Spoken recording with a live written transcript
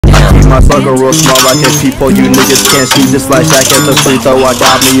my circle real small like a people. You niggas can't shoot just like Shaq at the free throw. I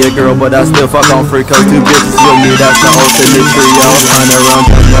got me a girl, but I still fuck on free. Cause two bitches with me, that's the ultimate trio. Tryna run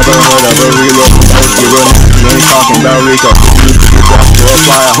the neighborhood of a reload. You ain't talking about Rico. You got to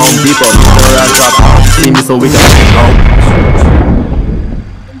apply at Home Depot. Their ass drop off. See me so we can home.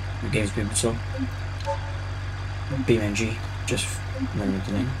 The game's been so Beamng, just remember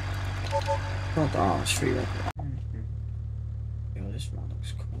the name. Oh, it's free record. Yo, this one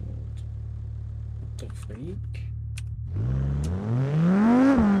looks cool. What the freak?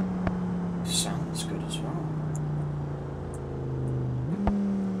 Sounds good as well.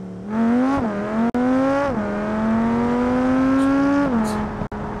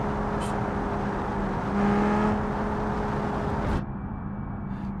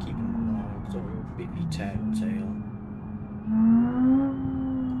 Telltale.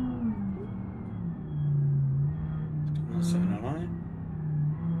 Not saying I like.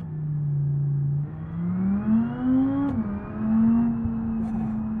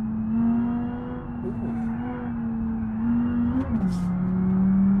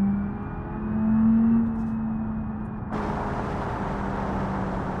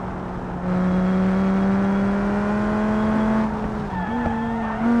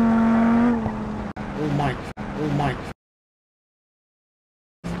 Oh my.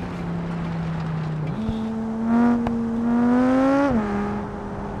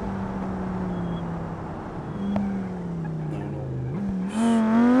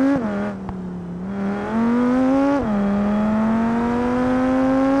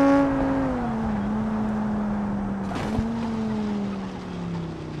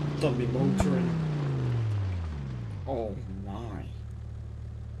 Don't be motoring. Oh my.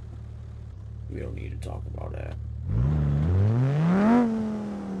 We don't need to talk about that.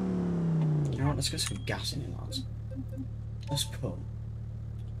 You know what, let's get some gas in it, lads. Let's put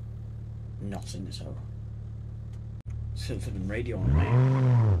nuts in this hole. Still flipping radio on, mate.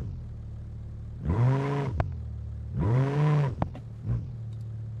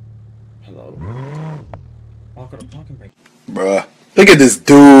 Hello. Oh, I've got a parking brake. Bruh, look at this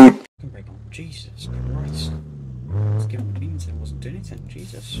dude. Parking brake on. Jesus Christ. Let's give him a beans and it wasn't doing anything.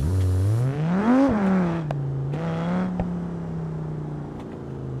 Jesus.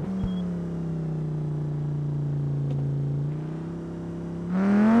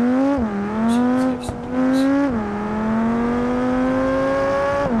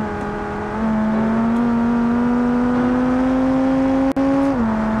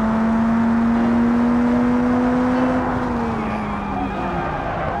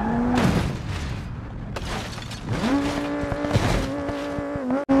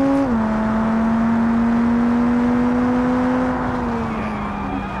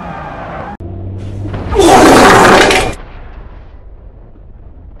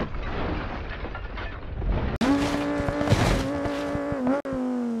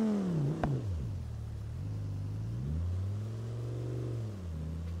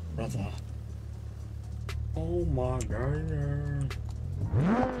 Brother. Oh my god.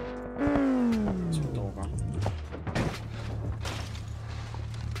 It's a dog on.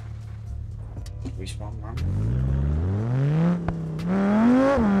 Respawn, man.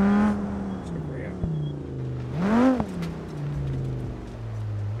 Let's go for you.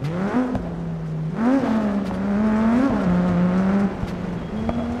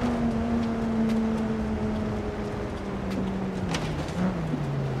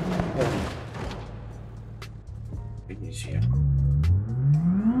 He's here.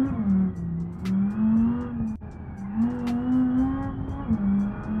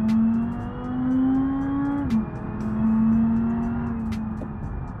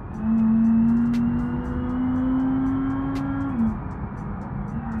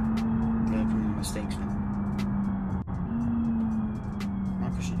 Learn from my mistakes now. My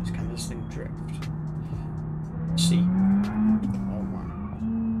question is, can this thing drift? See. Oh my.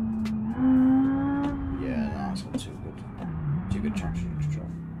 Yeah, no, it's not too good. Too good traction control.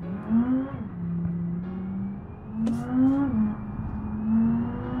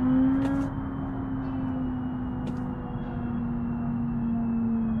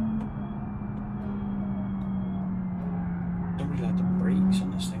 Don't really like the brakes on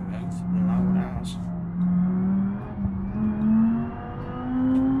this thing, though. Loud as.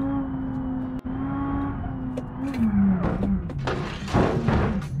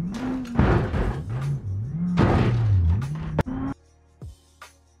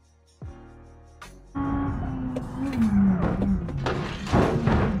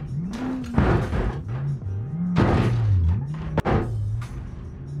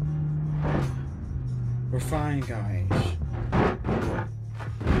 We're fine, guys.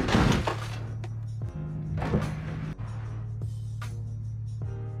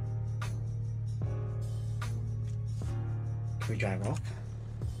 we drive off?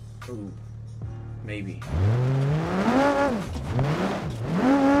 Ooh, maybe.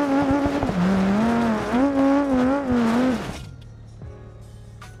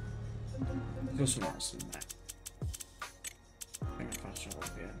 Go somewhere else than that. I think I faster up,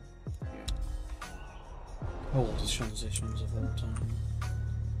 yeah. Oldest transitions of all time.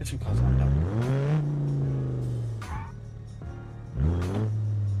 Get some cars lined up.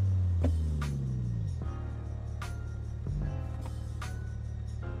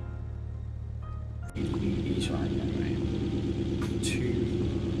 He's right anyway.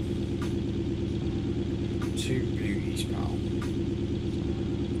 Two blues, pal.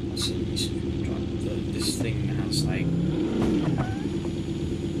 That's an easy drive. This thing has like,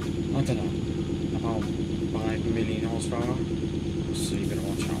 I don't know, about 5 million horsepower. So you better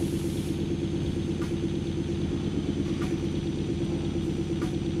watch out.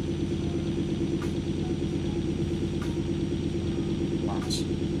 Lots.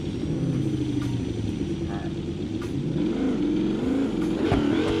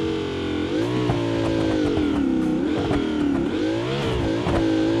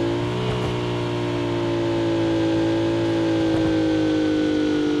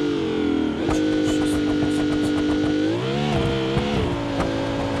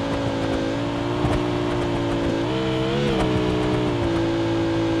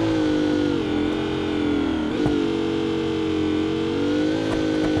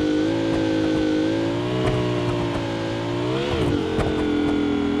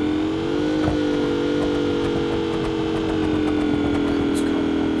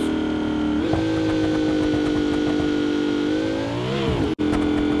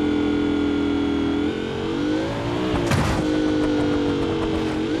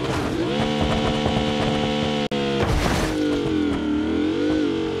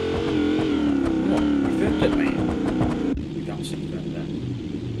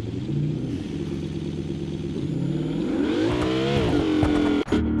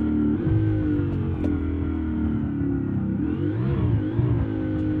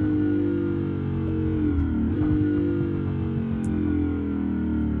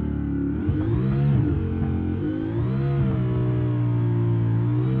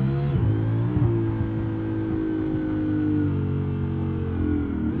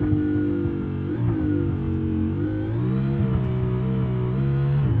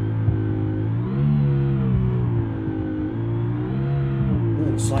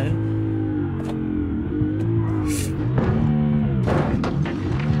 Sliding.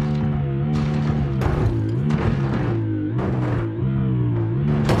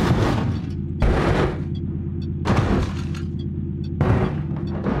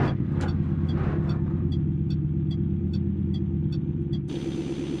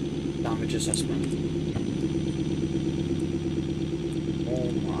 Damage assessment.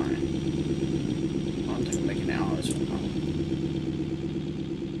 Oh my. I don't think I'm making it out as well.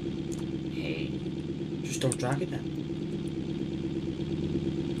 Just don't drag it then.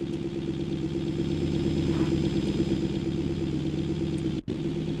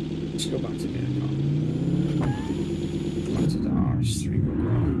 Let's go back to the car. Back to the RS3 real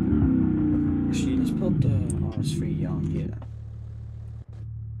quick. Actually, let's put the RS3 on here.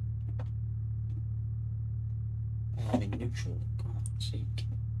 I'm in neutral, God's sake.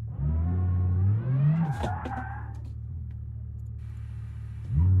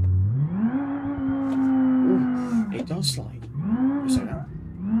 It does slide. You say that?